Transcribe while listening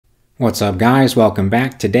What's up guys, welcome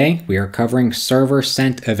back. Today we are covering server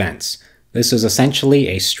sent events. This is essentially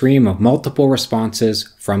a stream of multiple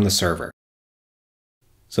responses from the server.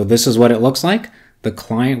 So this is what it looks like. The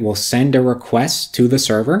client will send a request to the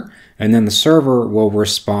server and then the server will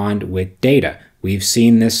respond with data. We've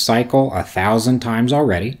seen this cycle 1,000 times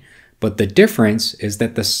already, but the difference is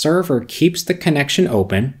that the server keeps the connection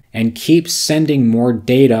open and keeps sending more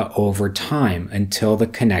data over time until the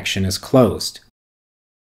connection is closed.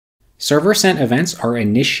 Server sent events are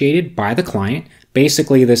initiated by the client.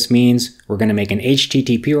 Basically, this means we're going to make an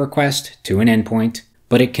HTTP request to an endpoint,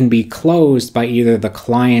 but it can be closed by either the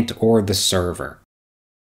client or the server.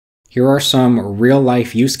 Here are some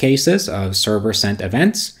real-life use cases of server sent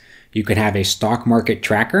events. You could have a stock market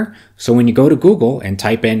tracker. So when you go to Google and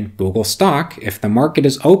type in Google stock, if the market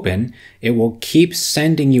is open, it will keep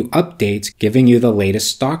sending you updates giving you the latest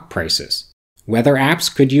stock prices. Weather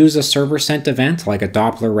apps could use a server sent event like a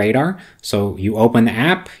Doppler radar. So you open the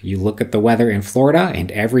app, you look at the weather in Florida,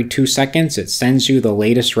 and every 2 seconds it sends you the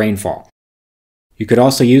latest rainfall. You could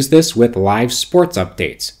also use this with live sports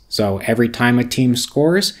updates. So every time a team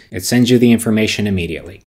scores, it sends you the information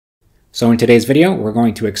immediately. So in today's video, we're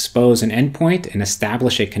going to expose an endpoint and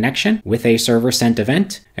establish a connection with a server sent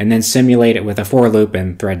event, and then simulate it with a for loop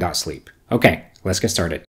in thread.sleep. Okay, let's get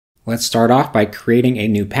started. Let's start off by creating a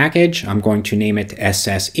new package. I'm going to name it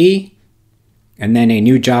SSE, and then a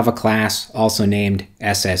new Java class also named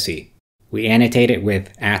SSE. We annotate it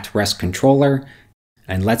with @RESTController,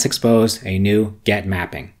 and let's expose a new get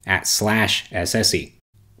mapping @/SSE.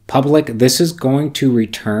 Public, this is going to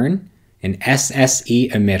return an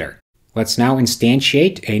SSEmitter. Let's now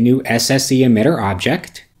instantiate a new SSEmitter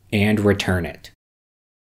object and return it.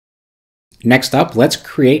 Next up, let's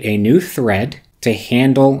create a new thread to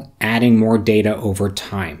handle adding more data over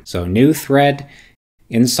time. So new thread.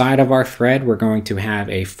 Inside of our thread, we're going to have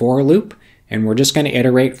a for loop, and we're just going to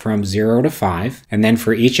iterate from 0 to 5. And then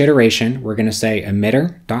for each iteration, we're going to say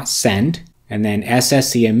emitter.send, and then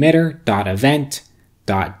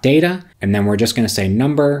SSEmitter.event.data, and then we're just going to say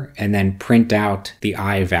number, and then print out the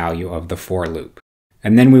I value of the for loop.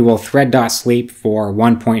 And then we will thread.sleep for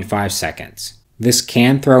 1.5 seconds. This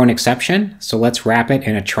can throw an exception, so let's wrap it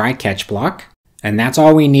in a try-catch block. And that's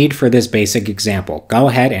all we need for this basic example. Go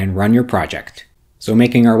ahead and run your project. So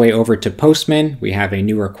making our way over to Postman, we have a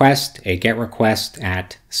new request, a get request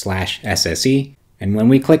 @/SSE. And when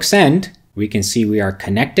we click send, we can see we are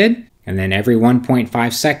connected. And then every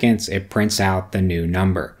 1.5 seconds, it prints out the new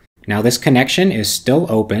number. Now this connection is still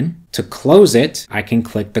open. To close it, I can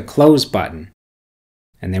click the close button.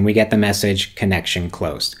 And then we get the message connection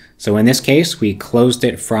closed. So in this case, we closed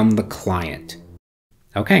it from the client.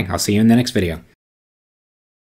 Okay, I'll see you in the next video.